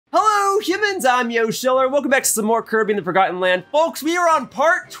humans, I'm Yo Schiller. Welcome back to some more Kirby in the Forgotten Land. Folks, we are on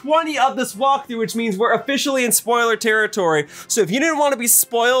part 20 of this walkthrough, which means we're officially in spoiler territory. So if you didn't want to be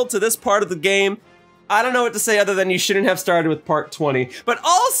spoiled to this part of the game, I don't know what to say other than you shouldn't have started with part 20. But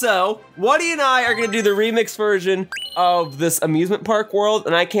also, Whattageek and I are gonna do the remix version of this amusement park world,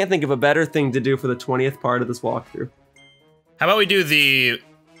 and I can't think of a better thing to do for the 20th part of this walkthrough. How about we do the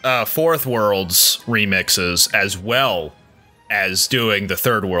Fourth World's remixes as well as doing the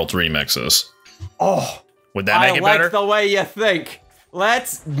Third World's remixes? Oh, would that make it better? I like the way you think.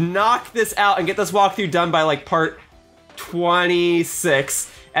 Let's knock this out and get this walkthrough done by like part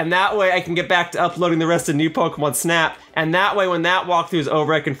 26. And that way I can get back to uploading the rest of New Pokemon Snap. And that way when that walkthrough is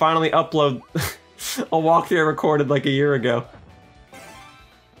over, I can finally upload a walkthrough I recorded like a year ago.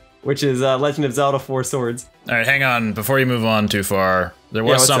 Which is Legend of Zelda 4 Swords. Alright, hang on. Before you move on too far, there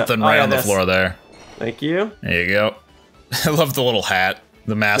was something right on the floor there. Thank you. There you go. I love the little hat.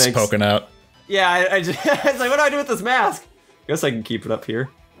 The mask poking out. Yeah, I was like, what do I do with this mask? Guess I can keep it up here.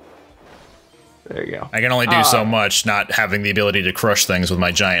 There you go. I can only do so much, not having the ability to crush things with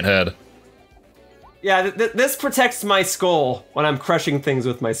my giant head. Yeah, this protects my skull when I'm crushing things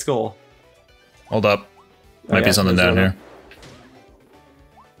with my skull. Hold up. Might be something down here.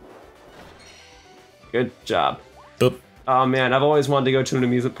 Good job. Boop. Oh man, I've always wanted to go to an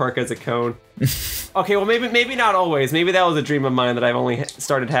amusement park as a cone. Okay, well maybe not always. Maybe that was a dream of mine that I've only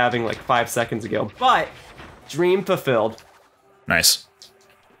started having like 5 seconds ago. But, dream fulfilled. Nice.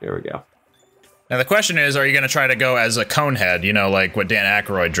 There we go. Now the question is, are you gonna try to go as a cone head? You know, like what Dan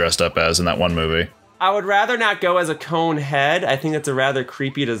Aykroyd dressed up as in that one movie. I would rather not go as a cone head. I think that's a rather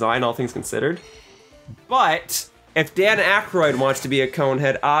creepy design, all things considered. But, if Dan Aykroyd wants to be a cone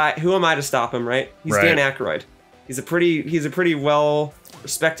head, who am I to stop him, right? He's Dan Aykroyd. He's a pretty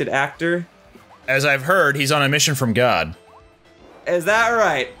well-respected actor. As I've heard, he's on a mission from God. Is that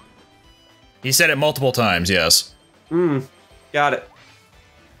right? He said it multiple times, yes. Got it.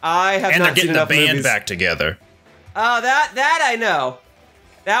 I have not seen enough movies. And they're getting the band back together. Oh, that I know.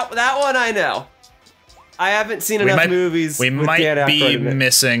 That one I know. I haven't seen enough movies with Dan Aykroyd. We might be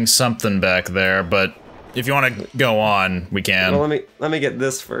missing something back there, but if you want to go on, we can. Well, let me get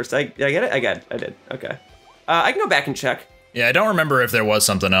this first. I get it? I did. Okay. I can go back and check. Yeah, I don't remember if there was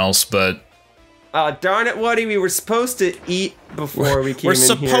something else, but... darn it, Woody, we were supposed to eat before we came in here.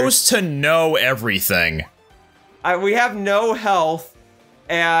 We're supposed to know everything. We have no health,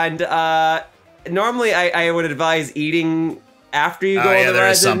 and normally I would advise eating after you go on the ride. There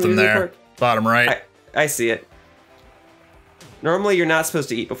is something there. Park. Bottom right. I see it. Normally you're not supposed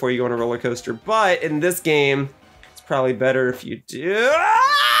to eat before you go on a roller coaster, but in this game, it's probably better if you do.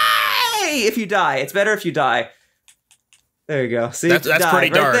 If you die, it's better if you die. There you go. See, that's pretty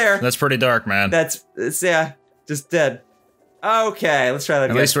dark. Right there. That's pretty dark, man. Yeah, just dead. Okay, let's try that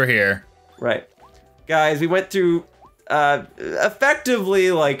again. At least we're here. Right, guys, we went through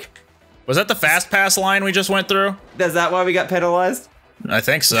effectively like. Was that the fast pass line we just went through? Is that why we got penalized? I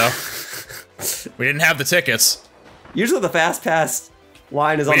think so. We didn't have the tickets. Usually the fast pass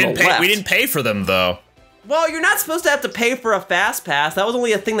line is on the left. We didn't pay for them though. Well, you're not supposed to have to pay for a fast pass. That was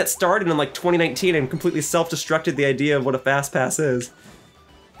only a thing that started in like 2019 and completely self-destructed the idea of what a fast pass is.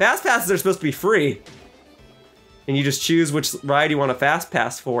 Fast passes are supposed to be free. And you just choose which ride you want a fast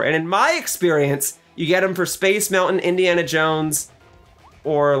pass for. And in my experience, you get them for Space Mountain, Indiana Jones,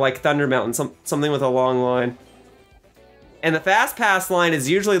 or like Thunder Mountain, something with a long line. And the fast pass line is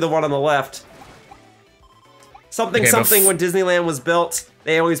usually the one on the left. Something when Disneyland was built,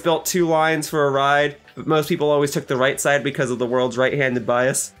 they always built 2 lines for a ride, but most people always took the right side because of the world's right-handed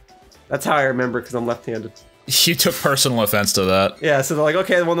bias. That's how I remember, because I'm left-handed. You took personal offense to that. Yeah, so they're like,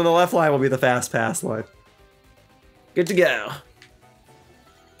 okay, the one on the left line will be the fast pass line. Good to go.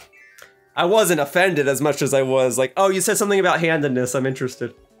 I wasn't offended as much as I was like, oh, you said something about handedness, I'm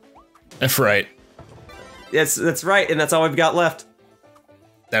interested. That's right. That's right, and that's all we've got left.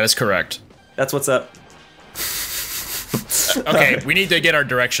 That is correct. That's what's up. Okay, we need to get our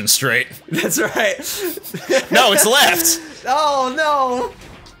direction straight. That's right. No, it's left. Oh no,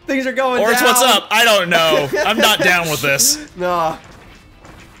 things are going down. Or it's what's up. I don't know. I'm not down with this. Nah.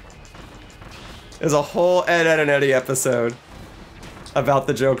 There's a whole Ed, Ed, and Eddie episode about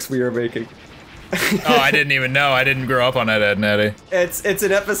the jokes we were making. Oh, I didn't even know. I didn't grow up on Ed, Ed, and Eddie. It's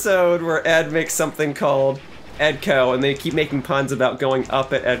an episode where Ed makes something called Edco, and they keep making puns about going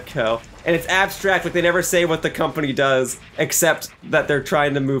up at Edco. And it's abstract, like they never say what the company does, except that they're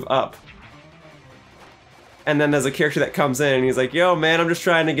trying to move up. And then there's a character that comes in and he's like, yo man, I'm just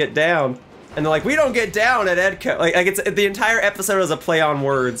trying to get down. And they're like, we don't get down at Edco. Like it's the entire episode is a play on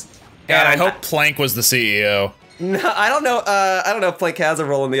words. God, I hope Plank was the CEO. No, I don't know. I don't know if Plank has a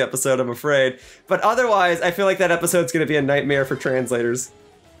role in the episode, I'm afraid. But otherwise, I feel like that episode's going to be a nightmare for translators.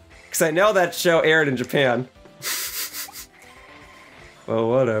 Because I know that show aired in Japan. Well,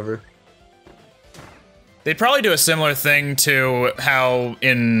 whatever. They'd probably do a similar thing to how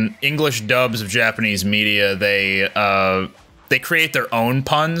in English dubs of Japanese media, they create their own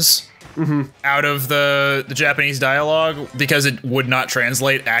puns out of the Japanese dialogue because it would not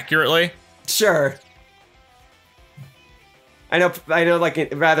translate accurately. Sure. I know, like, a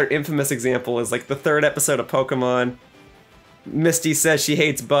rather infamous example is, like, the 3rd episode of Pokemon. Misty says she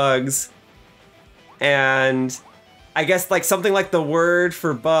hates bugs. And I guess, like, something like the word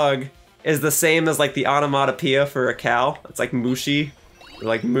for bug is the same as, like, the onomatopoeia for a cow. It's, like, mushi. Or,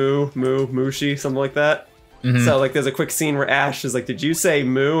 like, moo, mushi, something like that. So, like, there's a quick scene where Ash is like, did you say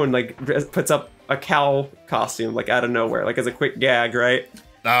moo? And, like, puts up a cow costume, like, out of nowhere. Like, as a quick gag, right?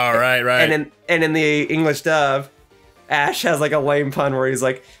 Oh, right. And in the English dub, Ash has like a lame pun where he's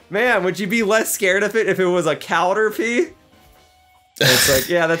like, man, would you be less scared of it if it was a Caterpie? And it's like,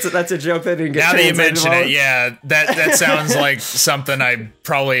 yeah, that's a joke that didn't get Now that you translated mention well. it, yeah, that sounds like something I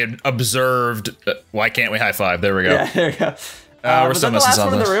probably had observed. Why can't we high five? There we go. Yeah, there we go. We're Was still that the missing last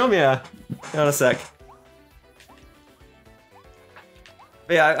something. one in the room? Yeah. Hold on a sec.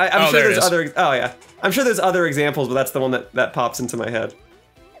 But yeah, I'm sure there there's it is. other. Oh yeah, I'm sure there's other examples, but that's the one that pops into my head.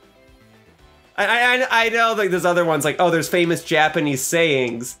 I know like there's other ones like, oh, there's famous Japanese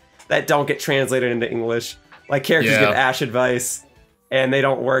sayings that don't get translated into English. Like characters give Ash advice and they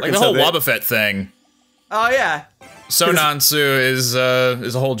don't work. Like and the so whole they, Wobbuffet thing. Oh yeah. Sonansu is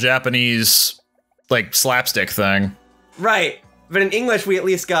a whole Japanese like slapstick thing. Right. But in English we at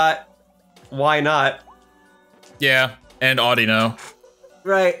least got why not? Yeah, and Audino.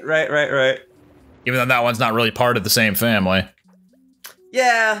 Right. Even though that one's not really part of the same family.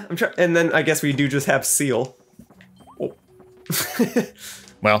 Yeah, I'm trying, and then I guess we do just have Seal. Oh.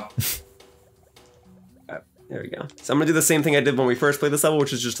 Well, There we go. So I'm gonna do the same thing I did when we first played this level,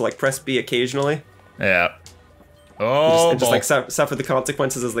 which is just to like press B occasionally. yeah. Oh, and just like suffer the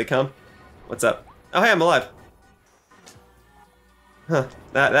consequences as they come. What's up? Oh hey, I'm alive. Huh.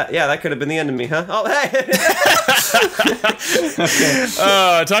 That could have been the end of me, huh? Oh hey.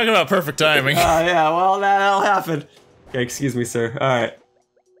 Okay. Talking about perfect timing. Yeah. Well, that'll happen. Okay, excuse me, sir. All right.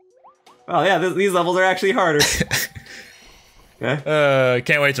 Well, yeah, these levels are actually harder. Okay.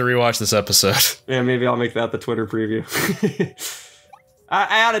 Can't wait to rewatch this episode. Yeah, maybe I'll make that the Twitter preview.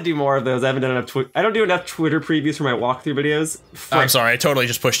 I ought to do more of those. I haven't done enough. I don't do enough Twitter previews for my walkthrough videos. I'm sorry, I totally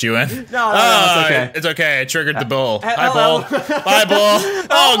just pushed you in. No, it's okay. It's okay. I triggered the bull. Hi, hello. bull. Bye, bull.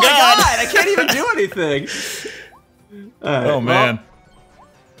 Oh my God. I can't even do anything. All right, Oh man. Well,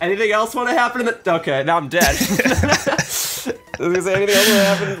 anything else want to happen? Okay, now I'm dead. Is there anything else want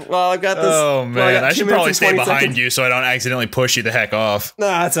to happen? Well, I've got this. Oh man, I should probably stay behind seconds. you so I don't accidentally push you the heck off.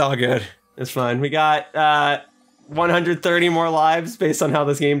 Nah, it's all good. It's fine. We got 130 more lives based on how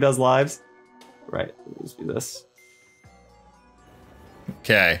this game does lives. Right, let's do this.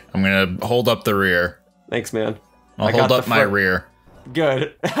 Okay, I'm gonna hold up the rear. Thanks, man. I'll hold up my rear.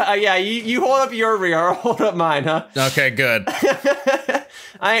 Good. Yeah, you hold up your rear, I'll hold up mine, huh? Okay, good.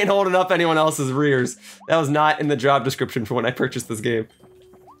 I ain't holding up anyone else's rears. That was not in the job description for when I purchased this game.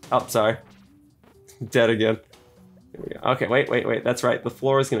 Oh, sorry. Dead again. Here we go. Okay, wait. That's right. The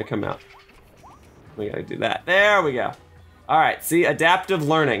floor is gonna come out. We gotta do that. There we go. Alright, see? Adaptive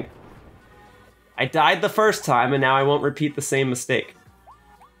learning. I died the first time, and now I won't repeat the same mistake.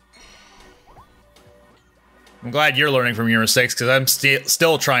 I'm glad you're learning from your mistakes because I'm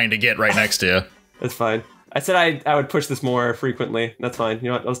still trying to get right next to you. That's fine. I said I would push this more frequently. That's fine. You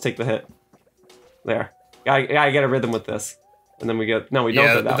know what? Let's take the hit. There. I get a rhythm with this. And then we get... No, we don't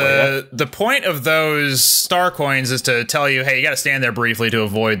go that way. Right? The point of those star coins is to tell you, hey, you gotta stand there briefly to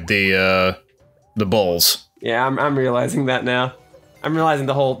avoid the bulls. Yeah, I'm realizing that now. I'm realizing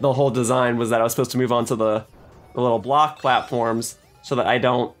the whole design was that I was supposed to move onto the little block platforms so that I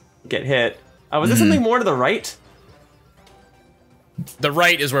don't get hit. Was there something more to the right? The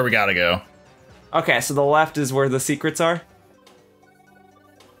right is where we gotta go. Okay, so the left is where the secrets are?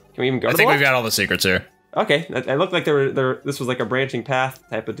 Can we even go to the I think left? we've got all the secrets here. Okay, it looked like this was like a branching path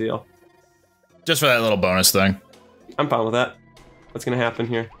type of deal. Just for that little bonus thing. I'm fine with that. What's gonna happen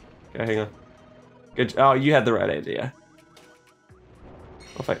here? Okay, hang on. Good. Oh, you had the right idea.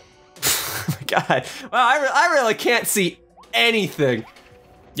 Oh my God! Well, I really can't see anything.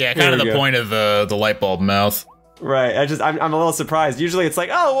 Yeah, kind of the go. point of the light bulb mouth. Right. I'm a little surprised. Usually it's like,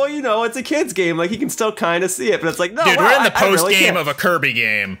 oh well, you know, it's a kid's game. Like you can still kind of see it, but it's like, no. Dude, wow, we're in the I post really game can't. of a Kirby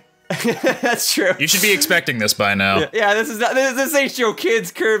game. That's true. You should be expecting this by now. Yeah, this ain't your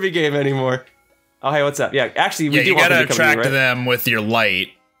kid's Kirby game anymore. Oh, hey, what's up? Yeah, actually, we do you want them gotta to come to you, attract right? them with your light.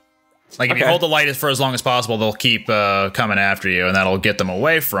 Like, if you hold the light for as long as possible, they'll keep coming after you, and that'll get them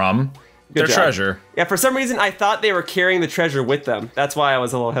away from their treasure. Yeah, for some reason, I thought they were carrying the treasure with them. That's why I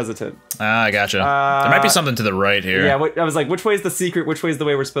was a little hesitant. Ah, I gotcha. There might be something to the right here. Yeah, I was like, which way is the secret? Which way is the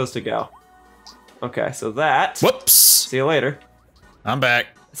way we're supposed to go? Okay, so that... Whoops! See you later. I'm back.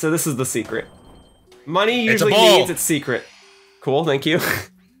 So this is the secret. Money usually means it's secret. Cool, thank you.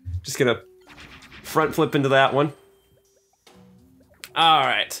 Just gonna front flip into that one.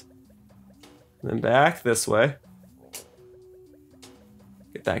 Alright. Then back this way.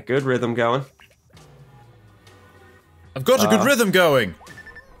 Get that good rhythm going. I've got a good rhythm going.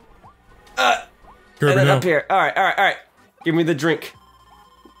 And then up here. Alright. Give me the drink.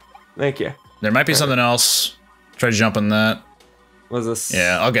 Thank you. There might be something else. Try jumping that. What is this?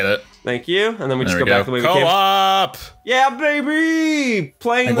 Yeah, I'll get it. Thank you. And then we just go back the way we came. Co-op! Yeah, baby!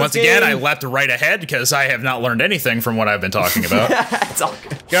 Playing and this once again, I leapt right ahead because I have not learned anything from what I've been talking about. It's all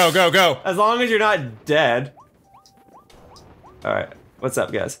good. Go, go, go. As long as you're not dead. Alright, what's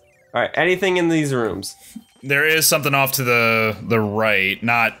up, guys? Alright, anything in these rooms? There is something off to the right,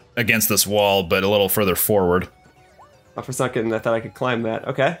 not against this wall, but a little further forward. Oh, for a second, I thought I could climb that.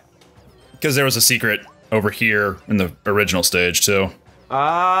 Okay. Because there was a secret over here in the original stage, too.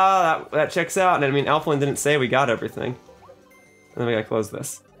 Ah, that checks out. And I mean, Elfilin didn't say we got everything. And then we gotta close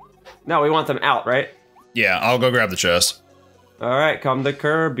this. No, we want them out, right? Yeah, I'll go grab the chest. Alright, come to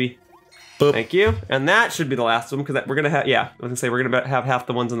Kirby. Boop. Thank you. And that should be the last one, because we're gonna have, yeah, I was gonna say we're gonna have half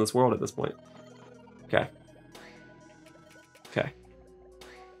the ones in this world at this point. Okay. Okay.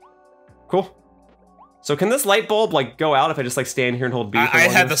 Cool. So can this light bulb, like, go out if I just, like, stand here and hold B for I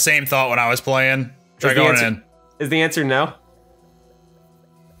longer? had the same thought when I was playing. Try going in. Is the answer no?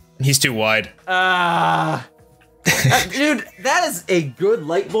 He's too wide. Dude, that is a good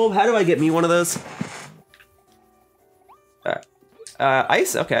light bulb. How do I get me one of those?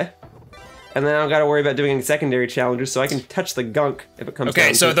 Ice? Okay. And then I don't gotta worry about doing any secondary challenges, so I can touch the gunk if it comes down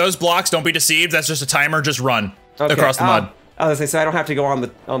Okay, so to those blocks, don't be deceived. That's just a timer. Just run across the mud. I was gonna say, so I don't have to go on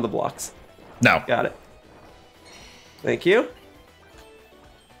the blocks. No. Got it. Thank you.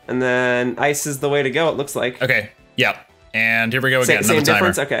 And then ice is the way to go, it looks like. Okay, yep. And here we go again, Same another timer.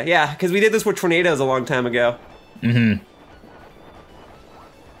 difference? Okay, yeah, because we did this with tornadoes a long time ago. Mm-hmm.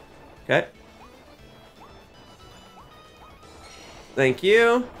 Okay. Thank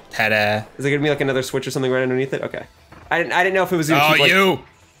you. Ta-da. Is there gonna be like another switch or something right underneath it? Okay. I didn't know if it was gonna keep, like... you!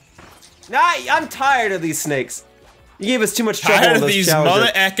 Nah, I'm tired of these snakes. You gave us too much trouble Tired on of those these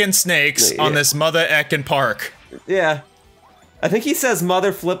challenges. mother-eckin' snakes on this mother-eckin' park. Yeah. I think he says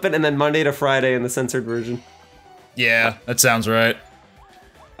mother flippin' and then Monday to Friday in the censored version. Yeah, that sounds right.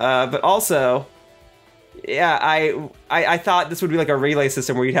 But also, yeah, I thought this would be like a relay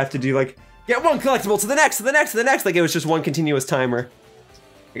system where you'd have to do like, get one collectible to the next, to the next, to the next, like it was just one continuous timer.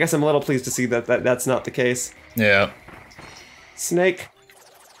 I guess I'm a little pleased to see that that's not the case. Yeah. Snake.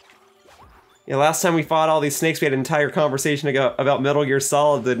 Yeah, last time we fought all these snakes, we had an entire conversation about Metal Gear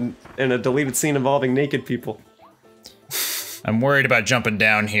Solid and a deleted scene involving naked people. I'm worried about jumping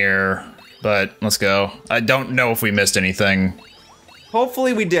down here, but let's go. I don't know if we missed anything.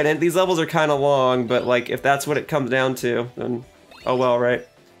 Hopefully we didn't. These levels are kind of long, but like if that's what it comes down to, then oh well, right?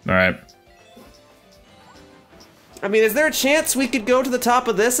 All right. I mean, is there a chance we could go to the top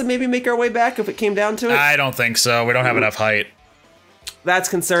of this and maybe make our way back if it came down to it? I don't think so. We don't have enough height. That's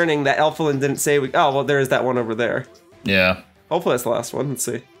concerning that Elfilin didn't say we... Oh, well, there is that one over there. Yeah. Hopefully that's the last one. Let's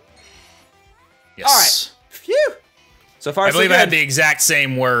see. Yes. All right. Phew. So far, I believe so good. I had the exact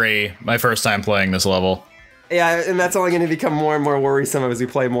same worry my first time playing this level. Yeah, and that's only going to become more and more worrisome as we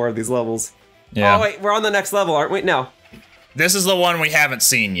play more of these levels. Yeah. Oh, wait, we're on the next level, aren't we? No. This is the one we haven't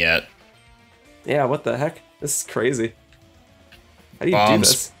seen yet. Yeah, what the heck? This is crazy. How do you Bombs.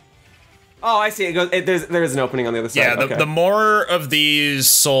 do this? Oh, I see. It goes. There is an opening on the other side. Yeah, Okay. the more of these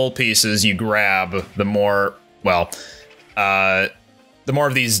soul pieces you grab, the more, well, the more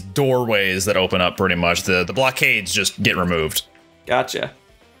of these doorways that open up, pretty much. The blockades just get removed. Gotcha.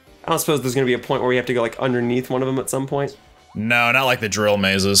 I don't suppose there's going to be a point where we have to go, like, underneath one of them at some point? No, not like the drill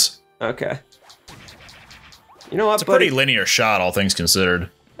mazes. Okay. You know what, It's a pretty linear shot, all things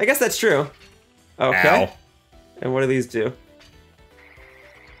considered. I guess that's true. Okay. Ow. And what do these do?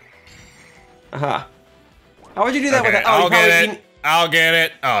 Aha. How would you do that Okay, with that? I'll get it. I'll get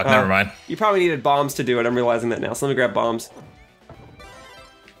it. Oh, never mind. You probably needed bombs to do it. I'm realizing that now. So let me grab bombs.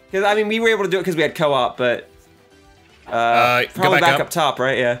 Because, I mean, we were able to do it because we had co-op, but... probably back up top,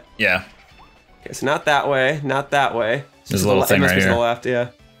 right? Yeah. Yeah. Okay, so not that way. Not that way. There's a little thing right To here. the left, yeah.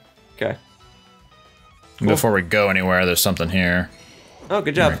 Okay. Before we go anywhere, there's something here. Oh,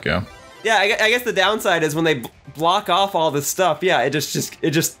 good job. There we go. Yeah, I guess the downside is when they block off all this stuff, yeah, it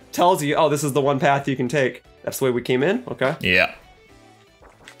just tells you, oh, this is the one path you can take. That's the way we came in? Okay. Yeah.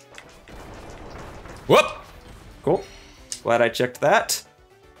 Whoop! Cool. Glad I checked that.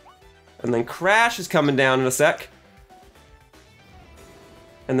 And then Crash is coming down in a sec.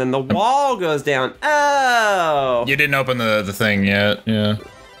 And then the wall goes down. Oh! You didn't open the thing yet, yeah.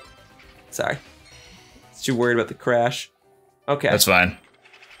 Sorry. Too worried about the crash. Okay. That's fine.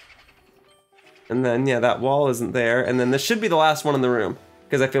 And then, yeah, that wall isn't there. And then this should be the last one in the room.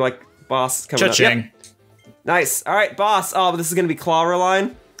 Because I feel like boss is coming up. Cha-ching. Yep. Nice. All right, boss. Oh, but this is going to be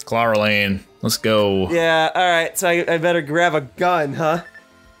Clawroline. Clawroline. Let's go. Yeah, all right. So I better grab a gun, huh?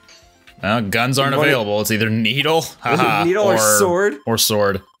 Well, guns aren't available. It's either needle, needle or sword. Or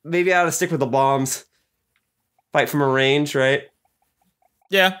sword. Maybe I ought to stick with the bombs. Fight from a range, right?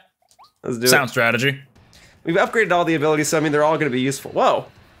 Yeah. Let's do it. Sound strategy. We've upgraded all the abilities, so I mean, they're all going to be useful. Whoa.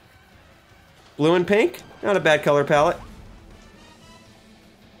 Blue and pink? Not a bad color palette.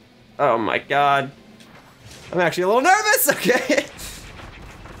 Oh my god. I'm actually a little nervous, okay.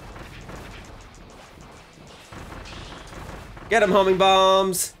 Get him, homing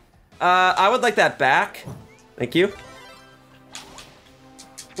bombs. I would like that back. Thank you.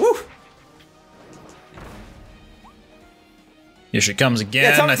 Woo! Here she comes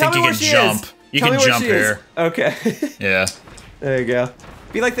again. Yeah, I think you can jump. You can jump here. Okay. Yeah. There you go.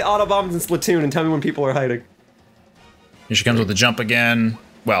 Be like the auto bombs in Splatoon and tell me when people are hiding. Here she comes with the jump again.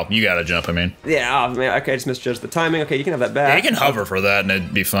 Well, you gotta jump, I mean. Yeah, oh man, okay, I just misjudged the timing. Okay, you can have that back. Yeah, you can hover for that and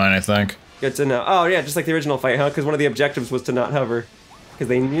it'd be fine, I think. Good to know. Oh yeah, just like the original fight, huh? Because one of the objectives was to not hover. Because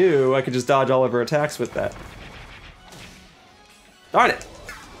they knew I could just dodge all of her attacks with that. Darn it.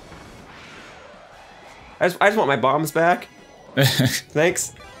 I just want my bombs back.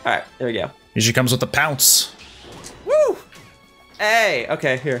 Thanks. Alright, there we go. Here she comes with the pounce. Woo! Hey!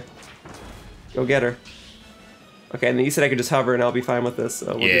 Okay, here. Go get her. Okay, and then you said I could just hover and I'll be fine with this,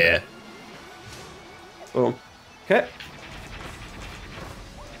 so we'll do that. Boom. Okay.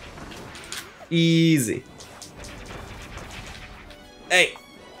 Easy. Hey!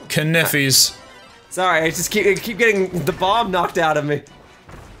 Kniffies. Sorry, I just keep getting the bomb knocked out of me.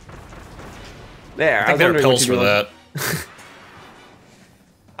 There, I think there are pills for that.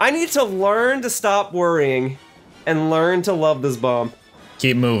 I need to learn to stop worrying and learn to love this bomb.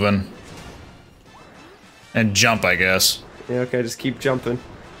 Keep moving. And jump, I guess. Yeah, okay, just keep jumping.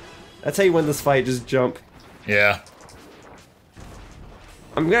 That's how you win this fight, just jump. Yeah.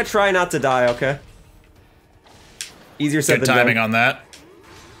 I'm gonna try not to die, okay? Easier said Good than done. timing on that.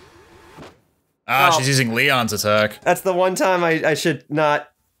 Ah, she's using Leon's attack. That's the one time I should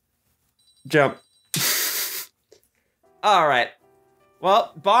not jump. Alright.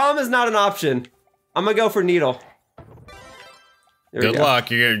 Well, bomb is not an option. I'm gonna go for needle. Good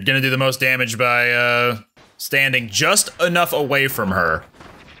luck. You're gonna do the most damage by standing just enough away from her.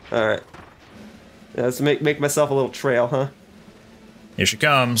 Alright. Yeah, let's make myself a little trail, huh? Here she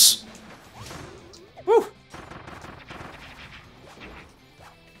comes. Woo!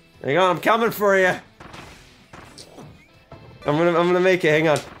 Hang on, I'm coming for you. I'm gonna make it. Hang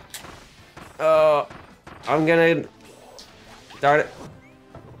on. Oh, I'm gonna. Darn it.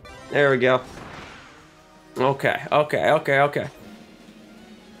 There we go. Okay.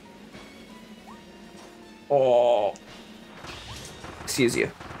 Oh. Excuse you.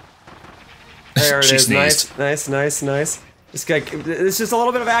 There it is. Sneezed. Nice. This guy. It's just a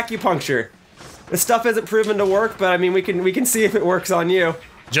little bit of acupuncture. This stuff isn't proven to work, but I mean, we can see if it works on you.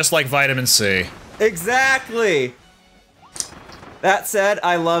 Just like vitamin C. Exactly. That said,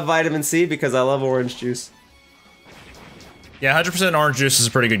 I love vitamin C because I love orange juice. Yeah, 100% orange juice is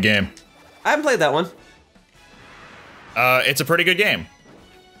a pretty good game. I haven't played that one. It's a pretty good game.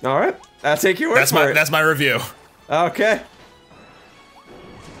 All right, I'll take your word for it. That's my review. Okay.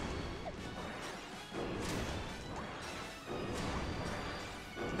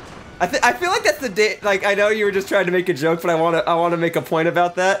 I feel like that's the day. Like, I know you were just trying to make a joke, but I want to make a point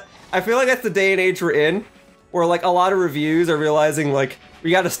about that. I feel like that's the day and age we're in, where like a lot of reviews are realizing like we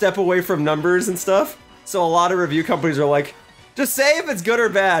got to step away from numbers and stuff. So a lot of review companies are like, just say if it's good or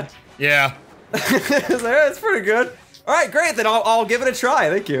bad. Yeah. That's pretty good. All right, great. Then I'll give it a try.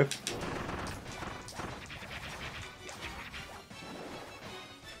 Thank you.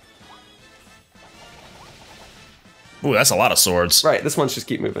 Ooh, that's a lot of swords. Right, this one's just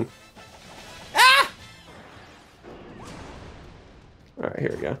keep moving. Ah! All right,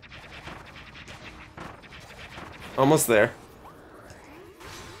 here we go. Almost there.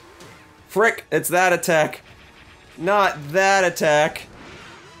 Frick, it's that attack. Not that attack.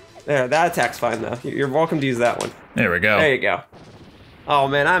 There, that attack's fine though. You're welcome to use that one. There we go. There you go. Oh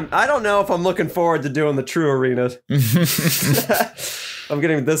man, I don't know if I'm looking forward to doing the true arena. I'm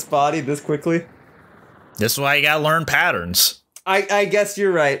getting this body this quickly. This is why you gotta learn patterns. I guess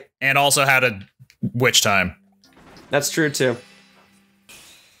you're right. And also how to witch time. That's true too.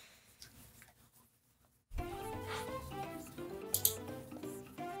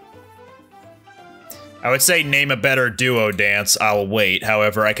 I would say name a better duo dance. I'll wait.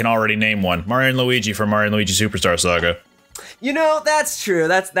 However, I can already name one. Mario and Luigi from Mario and Luigi Superstar Saga. You know, that's true.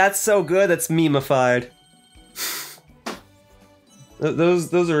 That's so good. That's meme-ified.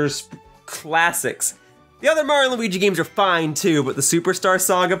 Those are classics. The other Mario and Luigi games are fine too, but the Superstar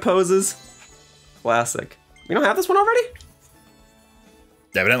Saga poses, classic. We don't have this one already?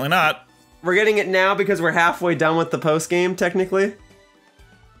 Evidently not. We're getting it now because we're halfway done with the post game, technically.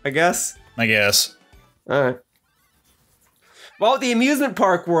 I guess. I guess. Alright. Well, the amusement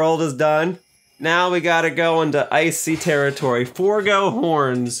park world is done. Now we gotta go into icy territory. Forgo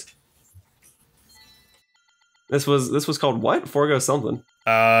Horns. This was called what? Forgo something.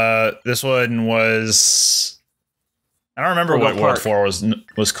 This one was... I don't remember what 4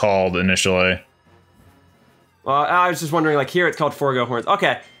 was called initially. Well, I was just wondering, like, here it's called Forgo Horns.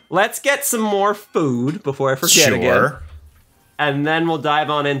 Okay, let's get some more food before I forget again. And then we'll dive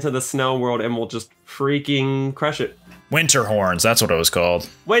on into the snow world and we'll just freaking crush it. Winter Horns, that's what it was called.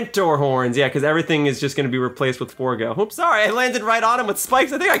 Winter Horns, yeah, because everything is just going to be replaced with Forgo. Oops, sorry, I landed right on him with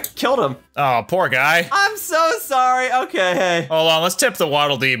spikes. I think I killed him. Oh, poor guy. I'm so sorry. Okay, hey. Hold on, let's tip the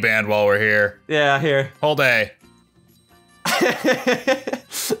Waddle Dee band while we're here. Yeah, here. Hold A.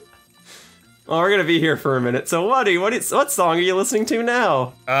 Well, we're gonna be here for a minute. So, what song are you listening to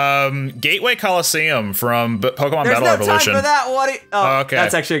now? Gateway Coliseum from Pokemon Battle There's no Evolution. time for that, Woody. Oh, okay.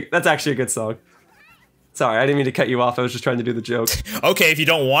 That's actually a good song. Sorry, I didn't mean to cut you off. I was just trying to do the joke. Okay, if you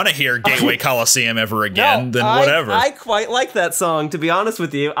don't want to hear Gateway Coliseum ever again, then whatever. I quite like that song, to be honest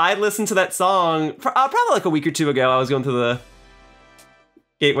with you. I listened to that song probably like a week or two ago. I was going through the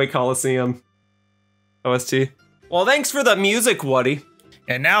Gateway Coliseum OST. Well, thanks for the music, Woody.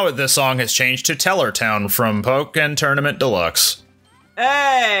 And now the song has changed to Tellertown from Pokken Tournament Deluxe.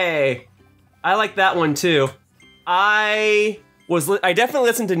 Hey! I like that one too. I definitely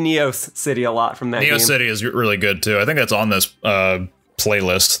listened to Neos City a lot from that game. Neos City is really good too. I think that's on this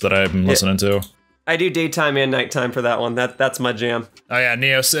playlist that I'm listening to. I do daytime and nighttime for that one. That's my jam. Oh yeah,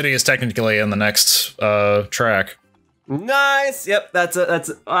 Neos City is technically in the next track. Nice. Yep, that's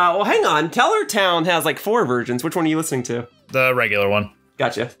well, hang on. Tellertown has like 4 versions. Which one are you listening to? The regular one.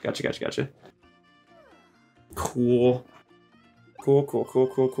 Gotcha. Cool.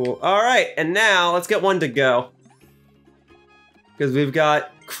 All right, and now let's get one to go. Because we've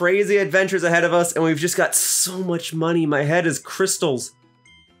got crazy adventures ahead of us, and we've just got so much money. My head is crystals.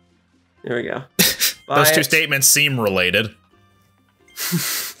 There we go. Those two statements seem related.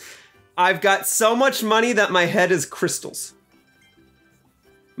 I've got so much money that my head is crystals.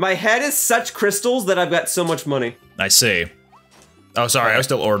 My head is such crystals that I've got so much money. I see. Oh, sorry, I was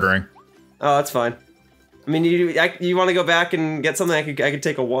still ordering. Oh, that's fine. I mean, you want to go back and get something? I could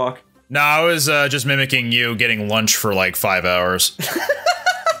take a walk. No, I was just mimicking you getting lunch for like 5 hours.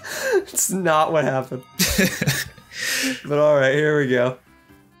 It's not what happened. But all right, here we go.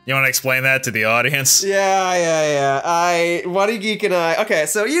 You want to explain that to the audience? Yeah. Whattageek and I. Okay,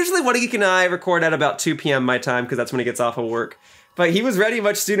 so usually Whattageek and I record at about 2 p.m. my time because that's when he gets off of work. But he was ready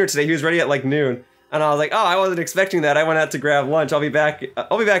much sooner today. He was ready at like noon. And I was like, oh, I wasn't expecting that. I went out to grab lunch. I'll be back in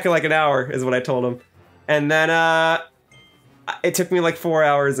like an hour, is what I told him. And then it took me like 4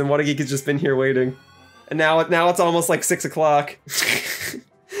 hours, and Whattageek has just been here waiting. And now it's almost like 6 o'clock.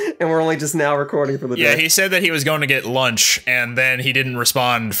 And we're only just now recording for the day. Yeah, he said that he was going to get lunch, and then he didn't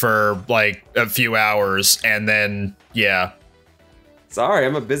respond for like a few hours, and then, yeah. Sorry,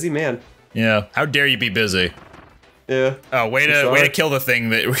 I'm a busy man. Yeah, how dare you be busy? Yeah. Oh, way to kill the thing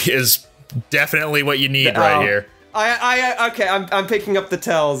that is definitely what you need right here. Okay, I'm picking up the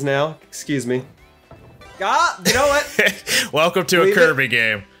tells now. Excuse me. You know what? Welcome to a Kirby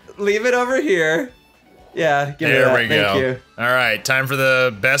game. Leave it over here. Yeah, give me that. There we go. Thank you. All right, time for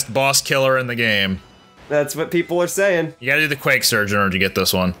the best boss killer in the game. That's what people are saying. You gotta do the Quake Surge in order to get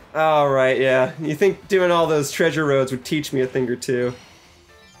this one. All right, yeah. You think doing all those treasure roads would teach me a thing or two?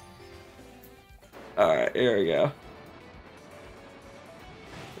 All right, here we go.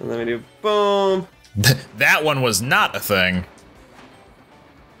 And let me do boom. That one was not a thing.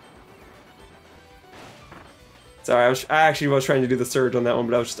 Sorry, I actually was trying to do the surge on that one,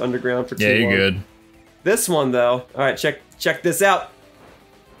 but I was just underground for too long. Yeah, you're good. This one though, all right, check this out.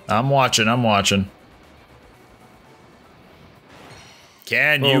 I'm watching.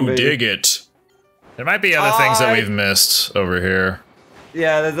 Can you dig it? There might be other things that we've missed over here.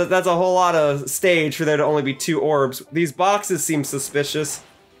 Yeah, that's a whole lot of stage for there to only be 2 orbs. These boxes seem suspicious.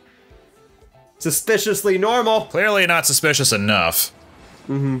 Suspiciously normal. Clearly not suspicious enough.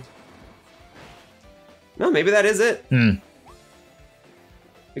 Mm-hmm. No, maybe that is it. Hmm.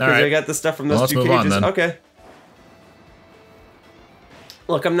 Because I got the stuff from those 2 cages. Okay.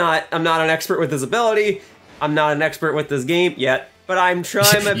 Look, I'm not an expert with this ability. I'm not an expert with this game yet. But I'm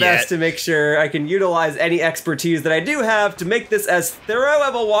trying my best to make sure I can utilize any expertise that I do have to make this as thorough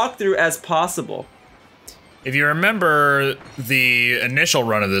of a walkthrough as possible. If you remember the initial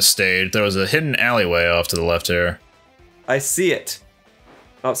run of this stage, there was a hidden alleyway off to the left here. I see it.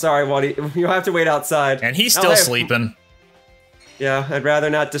 Oh, sorry, Waddy. You'll have to wait outside. And he's still sleeping. Yeah, I'd rather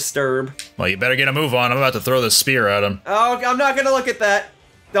not disturb. Well, you better get a move on. I'm about to throw this spear at him. Oh, I'm not gonna look at that.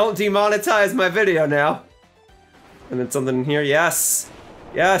 Don't demonetize my video now. And then something in here. Yes.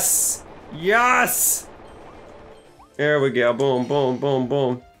 Yes. Yes. There we go. Boom, boom, boom,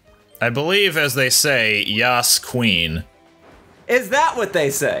 boom. I believe, as they say, Yas Queen. Is that what they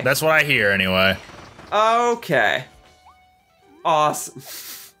say? That's what I hear, anyway. Okay. Awesome.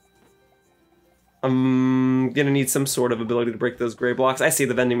 I'm gonna need some sort of ability to break those gray blocks. I see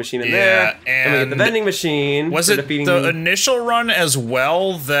the vending machine in there. And we get the vending machine. Was it the initial run as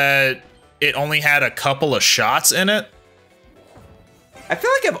well that it only had a couple of shots in it? I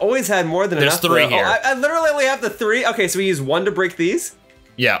feel like I've always had more than enough. There's 3 here. Oh, I literally only have the 3. Okay, so we use 1 to break these?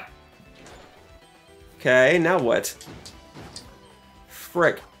 Yeah. Okay, now what?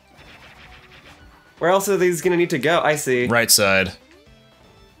 Frick. Where else are these gonna need to go? I see. Right side.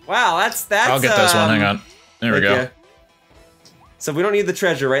 Wow, that's I'll get this one, hang on. There we go. So we don't need the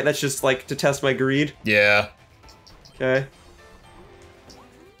treasure, right? That's just like to test my greed? Yeah. Okay.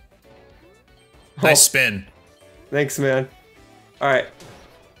 Nice spin. Thanks, man. Alright.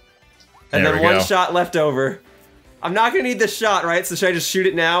 And There then we go. 1 shot left over. I'm not gonna need this shot, right? So should I just shoot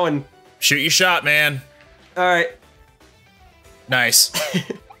it now and... Shoot your shot, man. Alright. Nice. You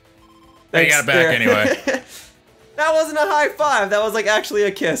got it back anyway. That wasn't a high five. That was like actually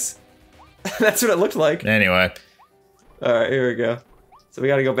a kiss. That's what it looked like. Anyway. Alright, here we go. So we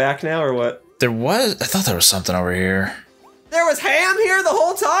gotta go back now, or what? I thought there was something over here. There was ham here the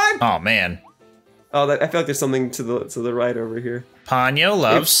whole time? Oh, man. Oh, I feel like there's something to the right over here. Ponyo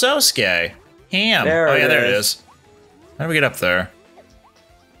loves Sosuke. Ham. There it is. How do we get up there?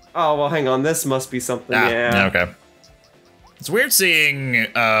 Oh, well, hang on. This must be something, Ah, yeah. Okay. It's weird seeing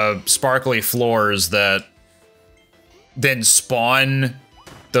sparkly floors that then spawn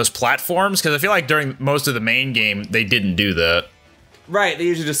those platforms, because I feel like during most of the main game, they didn't do that. Right, they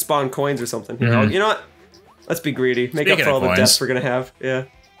usually just spawn coins or something here. You know what? Let's be greedy. Make up for all the deaths we're gonna have. Yeah.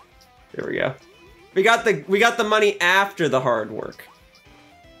 There we go. We got the money after the hard work.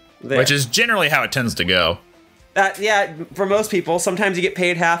 There. Which is generally how it tends to go. Yeah, for most people, sometimes you get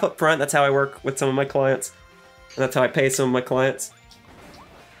paid half up front. That's how I work with some of my clients. And that's how I pay some of my clients.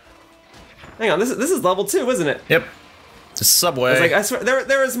 Hang on, this is level 2, isn't it? Yep. It's a subway. I was like, I swear,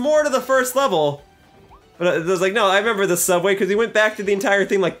 there was more to the first level. But it was like, no, I remember the subway because we went back to the entire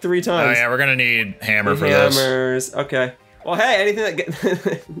thing like 3 times. Oh yeah, we're gonna need hammer for this. Hammers, okay. Well, hey, anything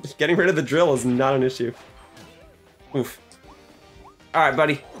that getting rid of the drill is not an issue. Oof. All right,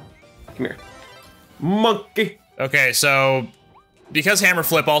 buddy. Come here. Monkey. Okay, so because hammer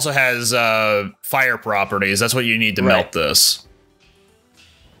flip also has fire properties, that's what you need to melt this.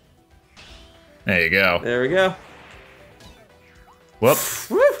 There you go. There we go. Whoop.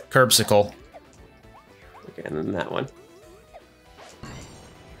 Woo. Curbsicle. Okay, and then that one.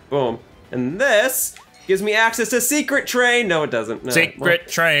 Boom. And this gives me access to secret train. No, it doesn't. No, Secret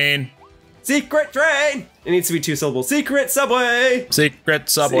train. Secret train. It needs to be 2 syllables. Secret subway. Secret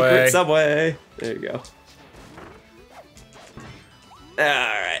subway. Secret subway. There you go.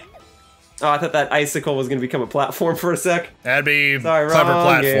 Alright. Oh, I thought that icicle was gonna become a platform for a sec. That'd be clever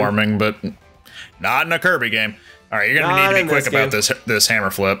platforming, but not in a Kirby game. Alright, you're gonna need to be quick about this hammer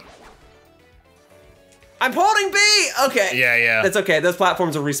flip. I'm holding B! Okay. Yeah. That's okay, those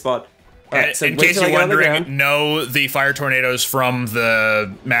platforms will respawn. Alright, so in case you're wondering, no, the fire tornadoes from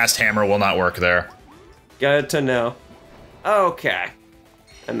the mast hammer will not work there. Good to know. Okay.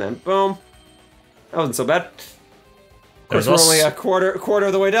 And then boom. That wasn't so bad. Of course, we're only a quarter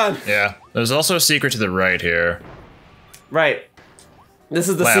of the way done. Yeah. There's also a secret to the right here. Right. This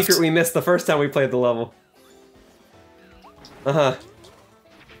is the secret we missed the first time we played the level. Uh-huh.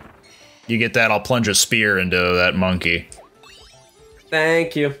 You get that, I'll plunge a spear into that monkey.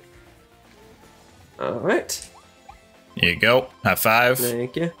 Thank you. Alright. Here you go. High five.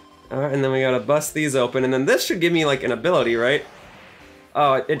 Thank you. Alright, and then we gotta bust these open, and then this should give me, like, an ability, right?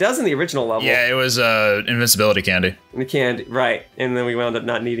 Oh, it does in the original level. Yeah, it was invincibility candy. The candy, right. And then we wound up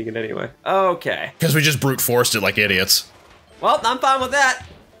not needing it anyway. Okay. Because we just brute forced it like idiots. Well, I'm fine with that.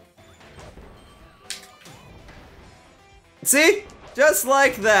 See? Just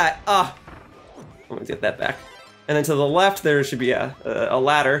like that. Let me get that back. And then to the left, there should be a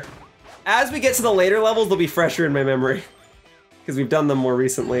ladder. As we get to the later levels, they'll be fresher in my memory. Because we've done them more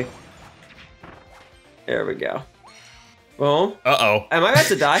recently. There we go. Boom. Uh-oh. Am I about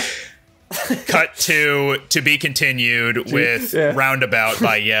to die? Cut to be continued with Roundabout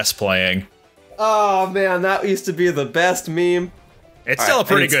by Yes playing. Oh man, that used to be the best meme. It's still a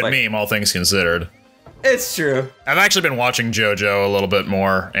pretty good meme, all things considered. It's true. I've actually been watching JoJo a little bit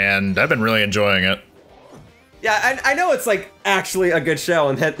more, and I've been really enjoying it. Yeah, I know it's like actually a good show,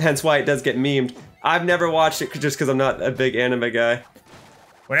 and hence why it does get memed. I've never watched it just because I'm not a big anime guy.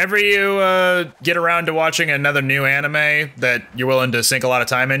 Whenever you get around to watching another new anime that you're willing to sink a lot of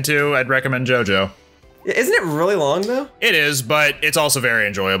time into, I'd recommend JoJo. Isn't it really long though? It is, but it's also very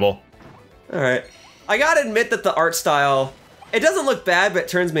enjoyable. Alright. I gotta admit that the art style, it doesn't look bad, but it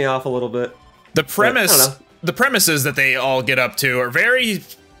turns me off a little bit. The premises that they all get up to are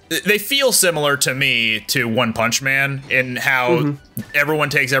they feel similar to me to One Punch Man in how everyone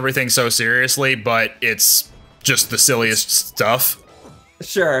takes everything so seriously, but it's just the silliest stuff.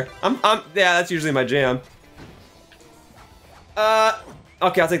 Sure. Yeah, that's usually my jam. Okay,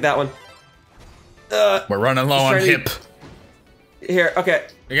 I'll take that one. We're running low on hip. Here, okay.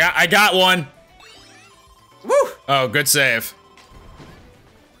 I got one. Woo! Oh, good save.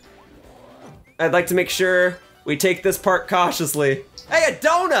 I'd like to make sure we take this part cautiously. Hey, a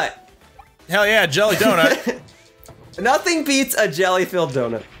donut! Hell yeah, jelly donut. Nothing beats a jelly-filled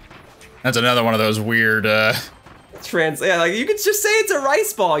donut. That's another one of those weird, Yeah, like you could just say it's a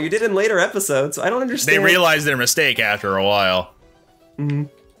rice ball. You did in later episodes. I don't understand. They realized their mistake after a while.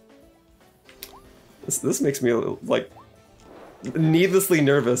 This makes me like needlessly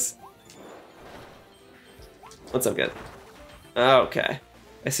nervous. What's up, good? Okay,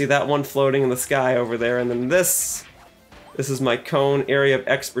 I see that one floating in the sky over there, and then this is my cone area of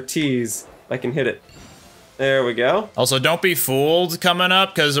expertise. If I can hit it. There we go. Also, don't be fooled coming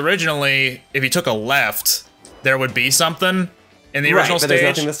up, because originally, if you took a left, there would be something in the original stage. There's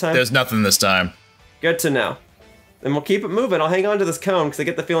nothing this time? There's nothing this time. Good to know. Then we'll keep it moving. I'll hang on to this cone because I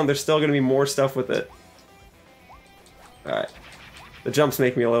get the feeling there's still going to be more stuff with it. Alright. The jumps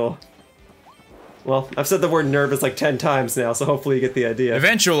make me a little... Well, I've said the word nervous like 10 times now, so hopefully you get the idea.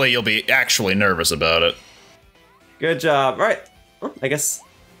 Eventually you'll be actually nervous about it. Good job. Alright. Well, I guess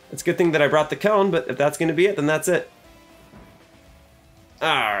it's a good thing that I brought the cone, but if that's going to be it, then that's it.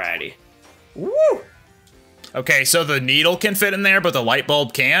 Alrighty. Woo! Okay, so the needle can fit in there, but the light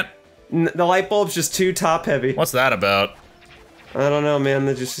bulb can't? The light bulb's just too top heavy. What's that about? I don't know, man.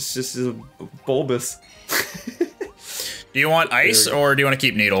 They're just bulbous. Do you want ice, or do you want to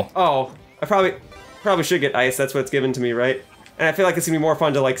keep needle? Oh, I probably should get ice. That's what's given to me, right? And I feel like it's gonna be more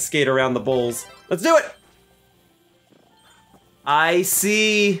fun to like skate around the bowls. Let's do it! I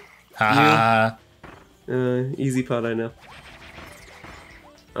see. Haha. Easy putt, I know.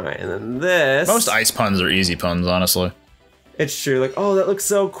 Alright, and then this. Most ice puns are easy puns, honestly. It's true, like, oh, that looks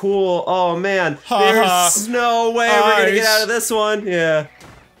so cool. Oh man, there's no way we're gonna get out of this one. Yeah.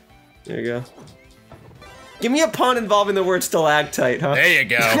 There you go. Give me a pun involving the word stalactite, huh? There you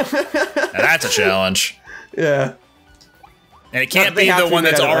go. Now that's a challenge. Yeah. And it can't be the one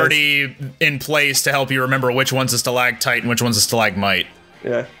that's already in place to help you remember which one's a stalactite and which one's a stalagmite.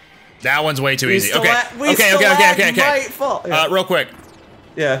 Yeah. That one's way too easy. Okay. Yeah. Real quick.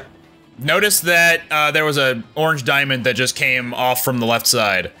 Yeah. Notice that there was an orange diamond that just came off from the left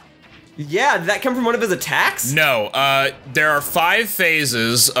side. Yeah, did that come from one of his attacks? No, there are 5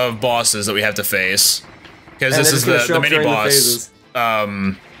 phases of bosses that we have to face. Because this is the mini-boss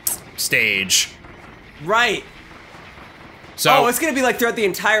stage. Right. So, it's gonna be like throughout the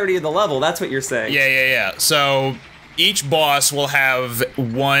entirety of the level, that's what you're saying. Yeah. So, each boss will have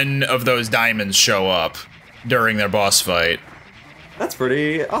one of those diamonds show up during their boss fight. That's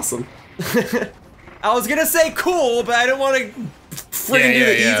pretty awesome. I was gonna say cool, but I didn't want to freaking do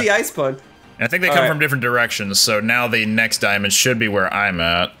the easy ice pun. And I think they come from different directions, so now the next diamond should be where I'm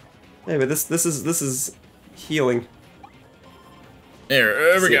at. Hey, but this is healing.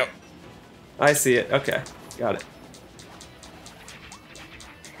 There we go. I see it. Okay, got it.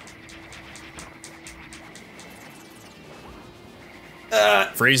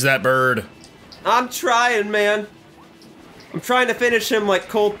 Freeze that bird. I'm trying, man. I'm trying to finish him like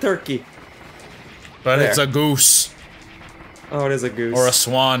cold turkey. But it's a goose. Oh, it is a goose. Or a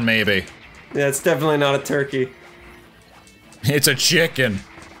swan, maybe. Yeah, it's definitely not a turkey. It's a chicken.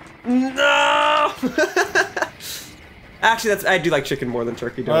 No! Actually, I do like chicken more than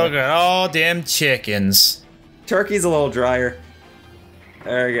turkey, don't I? Look at all them chickens. Turkey's a little drier.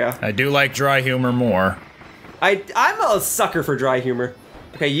 There we go. I do like dry humor more. I'm a sucker for dry humor.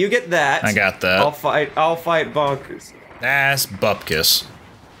 Okay, you get that. I got that. I'll fight Bonkers. That's Bupkis.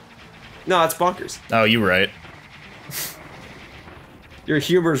 No, it's Bonkers. Oh, you right. Your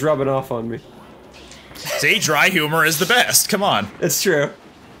humor's rubbing off on me. See, dry humor is the best. Come on. It's true.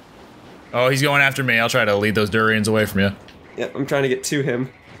 Oh, he's going after me. I'll try to lead those durians away from you. Yep, I'm trying to get to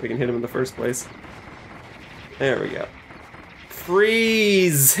him. We can hit him in the first place. There we go.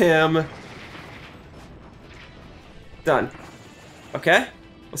 Freeze him. Done. Okay,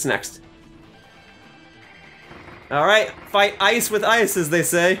 what's next? Alright, fight ice with ice, as they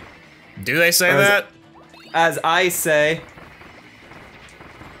say. Do they say that? As I say.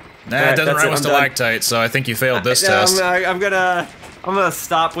 Nah, it doesn't rhyme with stalactite, so I think you failed this test. I'm gonna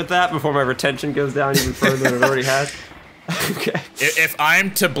stop with that before my retention goes down even further than it already has. Okay. If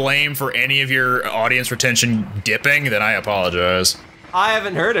I'm to blame for any of your audience retention dipping, then I apologize. I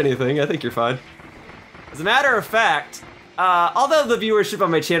haven't heard anything. I think you're fine. As a matter of fact, although the viewership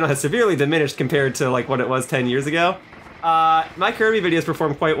on my channel has severely diminished compared to like what it was 10 years ago, my Kirby videos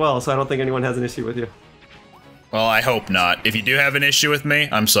perform quite well, so I don't think anyone has an issue with you. Well, I hope not. If you do have an issue with me,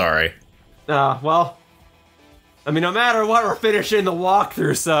 I'm sorry. Well, I mean, no matter what, we're finishing the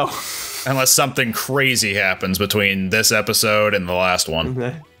walkthrough, so... Unless something crazy happens between this episode and the last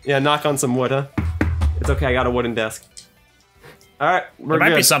one. Yeah, knock on some wood, huh? It's okay, I got a wooden desk. Alright, we're There might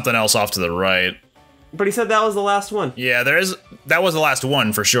good. be something else off to the right. But he said that was the last one. Yeah, there is. That was the last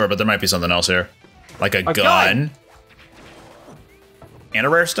one for sure, but there might be something else here. Like a gun. And a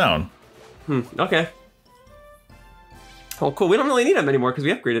rare stone. Okay. Oh, cool. We don't really need them anymore because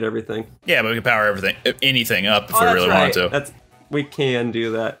we upgraded everything. Yeah, but we can power anything up if we really want to. We can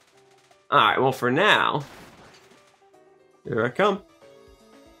do that. Alright, well for now... Here I come.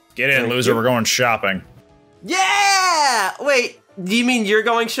 Get in, loser, we're going shopping. Yeah! Wait, do you mean you're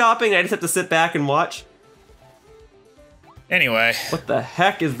going shopping? I just have to sit back and watch? Anyway. What the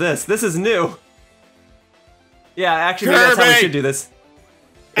heck is this? This is new. Yeah, actually, maybe that's how we should do this.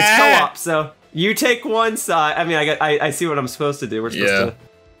 It's co-op, so you take one side. I mean, I see what I'm supposed to do. We're supposed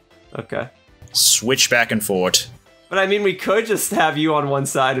to... Okay. Switch back and forth. But I mean, we could just have you on one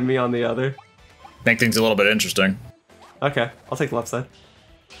side and me on the other. Make things a little bit interesting. Okay, I'll take the left side.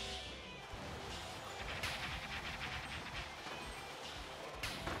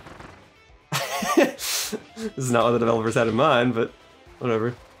 This is not what the developers had in mind, but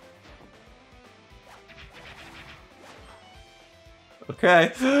whatever.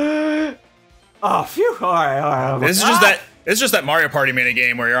 Okay. Oh, phew! All right. This is just that Mario Party mini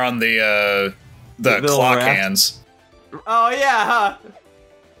game where you're on the clock hands. Oh yeah, huh?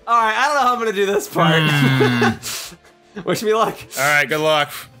 All right, I don't know how I'm gonna do this part. Wish me luck. All right, good luck.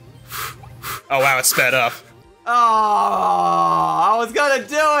 Oh wow, it's sped up. Oh, I was gonna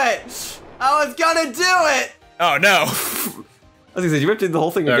do it. I was gonna do it. Oh no. I was gonna say, you ripped the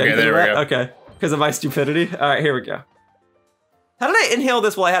whole thing again. Okay, there we go. Okay, because of my stupidity. All right, here we go. How did I inhale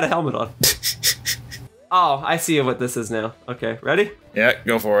this while I had a helmet on? Oh, I see what this is now. Okay, ready? Yeah,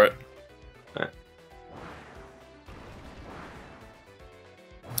 go for it. All right.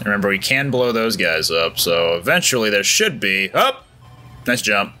 Remember, we can blow those guys up, so eventually there should be... Oh! Nice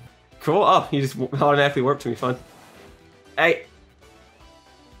jump. Cool. Oh, you just automatically warped to me. Fun. Hey.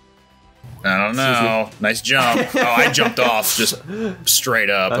 I don't know. Nice jump. Oh, I jumped off just straight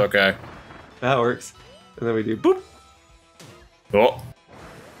up. Okay. That works. And then we do boop. Oh.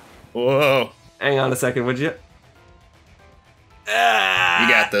 Whoa. Hang on a second, would you? You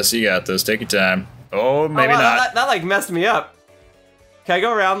got this. You got this. Take your time. Oh, maybe not. That like messed me up. Can I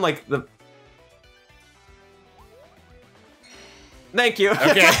go around like the... Thank you.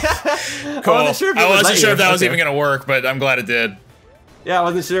 Okay. Cool. I wasn't sure if that was even gonna work, but I'm glad it did. Yeah, I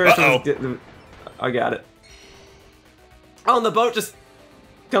wasn't sure if it was... I got it. Oh, and the boat just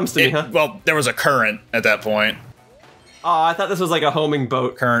comes to me, huh? Well, there was a current at that point. Oh, I thought this was like a homing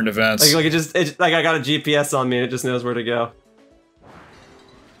boat. Current events. Like like I got a GPS on me and it just knows where to go.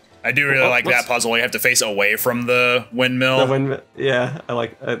 I do really like that puzzle. You have to face away from the windmill. The windmill. Yeah, I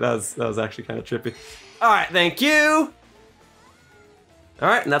like that. Was actually kind of trippy. All right, thank you. All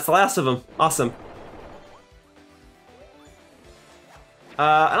right, and that's the last of them. Awesome.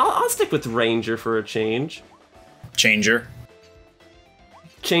 And I'll stick with Ranger for a change. Changer.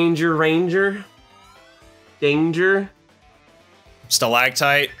 Changer, Ranger. Danger.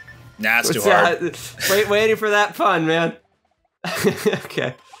 Stalactite. Nah, it's too hard. Waiting for that pun, man.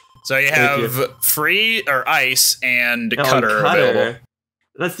 Okay. So you have free or ice and cutter available.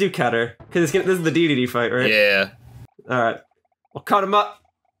 Let's do cutter because this is the Dedede fight, right? Yeah. All right. We'll cut him up.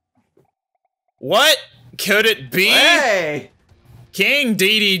 What could it be? Hey! King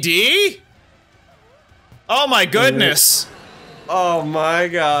Dedede? Oh my goodness! Oh my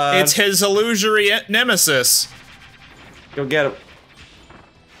god! It's his illusory nemesis. Go get him.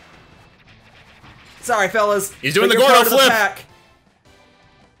 Sorry, fellas. He's doing the Gordo flip.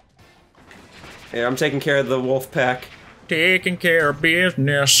 Here, I'm taking care of the wolf pack. Taking care of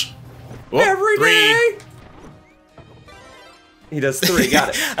business. Whoop, Every day. He does 3. Got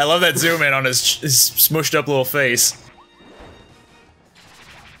it. I love that zoom in on his smushed up little face.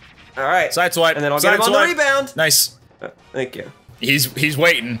 All right. Side swipe. And then I'll get him on the rebound. Nice. Thank you. He's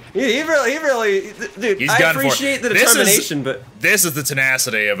waiting. He really, dude. He's I appreciate the determination, but this is the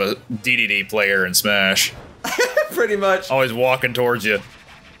tenacity of a Dedede player in Smash. Pretty much. Always walking towards you.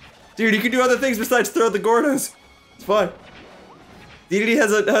 Dude, you can do other things besides throw the Gordos. It's fine. Dedede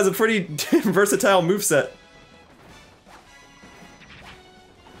has a pretty versatile moveset.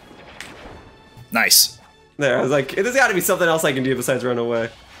 Nice. There, I was like, there's got to be something else I can do besides run away.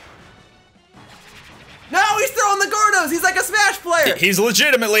 No, he's throwing the Gordos! He's like a Smash player! He's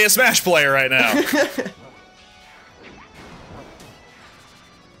legitimately a Smash player right now.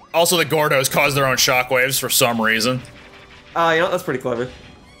 Also, the Gordos cause their own shockwaves for some reason. You know, that's pretty clever.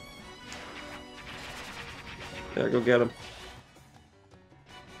 There, go get him.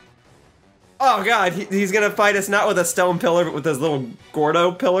 Oh god, he's gonna fight us not with a stone pillar, but with those little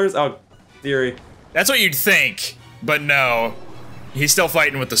Gordo pillars? Oh, theory. That's what you'd think, but no. He's still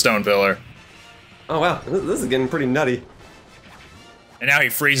fighting with the stone pillar. Oh wow, this is getting pretty nutty. And now he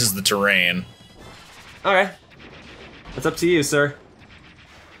freezes the terrain. Alright. It's up to you, sir.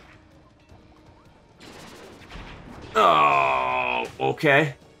 Oh,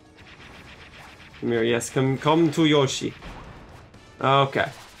 okay. Come here, yes, come to Yoshi. Okay.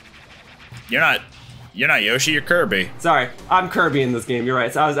 You're not Yoshi, you're Kirby. Sorry, I'm Kirby in this game, you're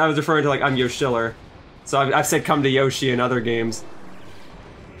right. So I was referring to like, I'm Yoshiller. So I've said come to Yoshi in other games.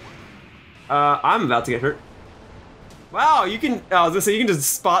 I'm about to get hurt. Wow, you can, I was gonna say, you can just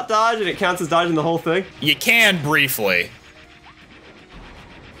spot dodge and it counts as dodging the whole thing? You can briefly.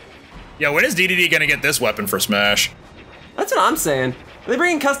 Yeah, when is Dedede gonna get this weapon for Smash? That's what I'm saying. Are they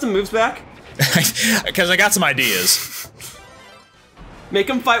bringing custom moves back? Because I got some ideas. Make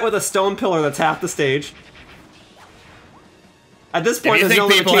him fight with a stone pillar that's half the stage. At this point, there's no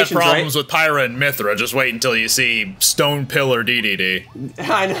limitations, people have problems right? with Pyra and Mithra, just wait until you see Stone Pillar Dedede.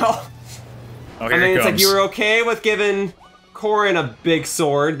 I know. Oh, here I mean, it it's comes. like you were okay with giving Corrin a big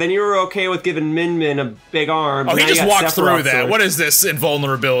sword, then you were okay with giving Min Min a big arm. Oh, he just walked through that. Sword. What is this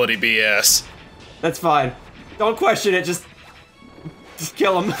invulnerability BS? That's fine. Don't question it, just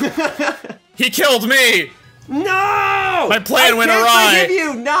kill him. He killed me! No! My plan went awry. I can't forgive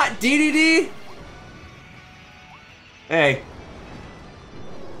you, not Dedede. Hey.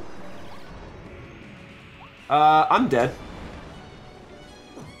 I'm dead.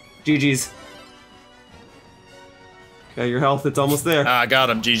 GG's. Okay, your health, it's almost there. Ah, got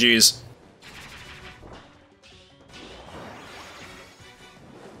him. GG's.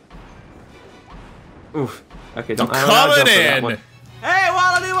 Oof. Okay, I'm coming in! Hey,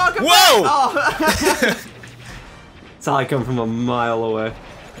 Waddle Dee, welcome Whoa! back! Oh. Saw I come from a mile away.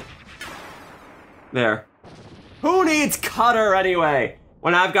 There. Who needs Cutter anyway?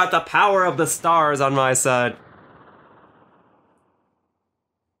 When I've got the power of the stars on my side.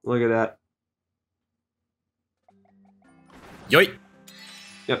 Look at that. Yoit.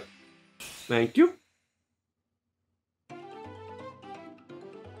 Yep. Thank you.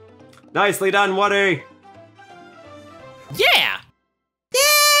 Nicely done, Woody. Yeah!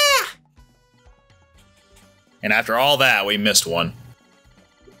 Yeah! And after all that, we missed one.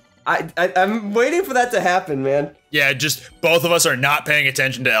 I'm waiting for that to happen, man. Yeah, just both of us are not paying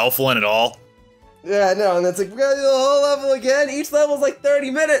attention to Elfilin at all. Yeah, no, and that's like, we gotta do the whole level again. Each level's like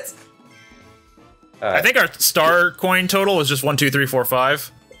 30 minutes. I think our star coin total was just 1, 2, 3, 4,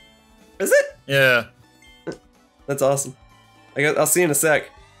 5. Is it? Yeah. That's awesome. I'll see you in a sec.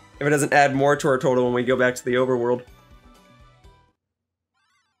 If it doesn't add more to our total when we go back to the overworld.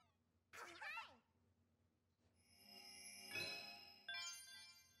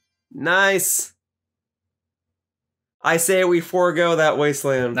 Nice. I say we forego that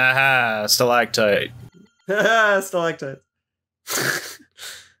wasteland. Aha, stalactite. Stalactite.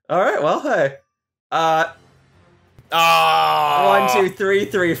 Alright, well, hey. Oh! 1, 2, 3,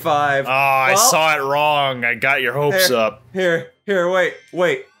 3, 5. Oh, I saw it wrong. I got your hopes up. Here, wait.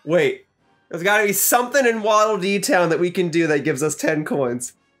 There's gotta be something in Waddle Dee Town that we can do that gives us 10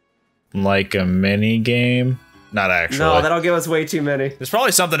 coins. Like a mini game? Not actually. No, that'll give us way too many. There's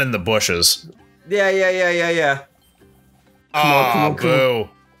probably something in the bushes. Yeah. Come on, boo.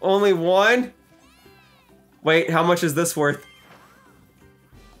 Only one? Wait, how much is this worth?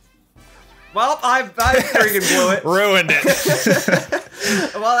 Well, I freaking blew it. Ruined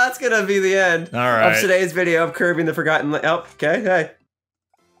it. Well, that's gonna be the end of today's video of Kirby and the Forgotten Land. Oh, okay, hey.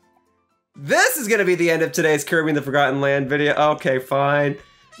 This is gonna be the end of today's Kirby and the Forgotten Land video. Okay, fine.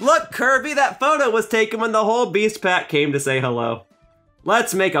 Look, Kirby, that photo was taken when the whole Beast Pack came to say hello.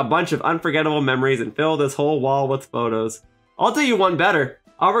 Let's make a bunch of unforgettable memories and fill this whole wall with photos. I'll do you one better.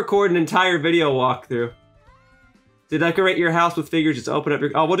 I'll record an entire video walkthrough. To decorate your house with figures, just open up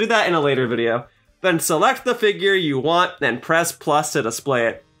your... Oh, we'll do that in a later video. Then select the figure you want, then press plus to display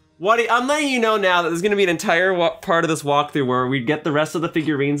it. Whaddie, I'm letting you know now that there's going to be an entire part of this walkthrough where we get the rest of the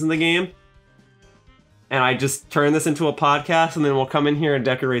figurines in the game. And I just turn this into a podcast, and then we'll come in here and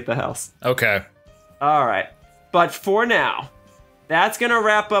decorate the house. Okay. Alright. But for now, that's going to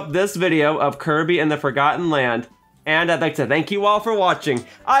wrap up this video of Kirby and the Forgotten Land. And I'd like to thank you all for watching.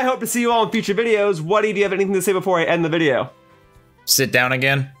 I hope to see you all in future videos. Whaddie, do you have anything to say before I end the video? Sit down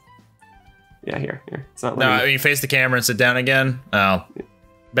again? Yeah, here. It's not no, I mean, face the camera and sit down again? Oh.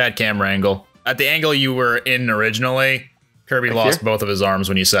 Bad camera angle. At the angle you were in originally, Kirby lost both of his arms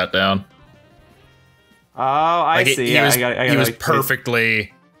when you sat down. Oh, I see. He was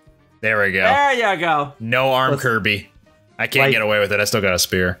perfectly... There we go. There you go. No arm Kirby. I can't get away with it. I still got a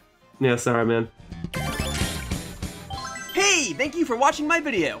spear. Yeah, sorry, man. Hey, thank you for watching my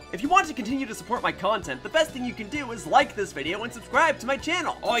video. If you want to continue to support my content, the best thing you can do is like this video and subscribe to my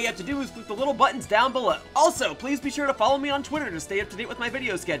channel. All you have to do is click the little buttons down below. Also, please be sure to follow me on Twitter to stay up to date with my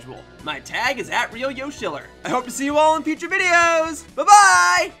video schedule. My tag is @RealYoShiller. I hope to see you all in future videos.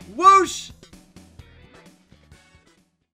 Bye-bye! Whoosh!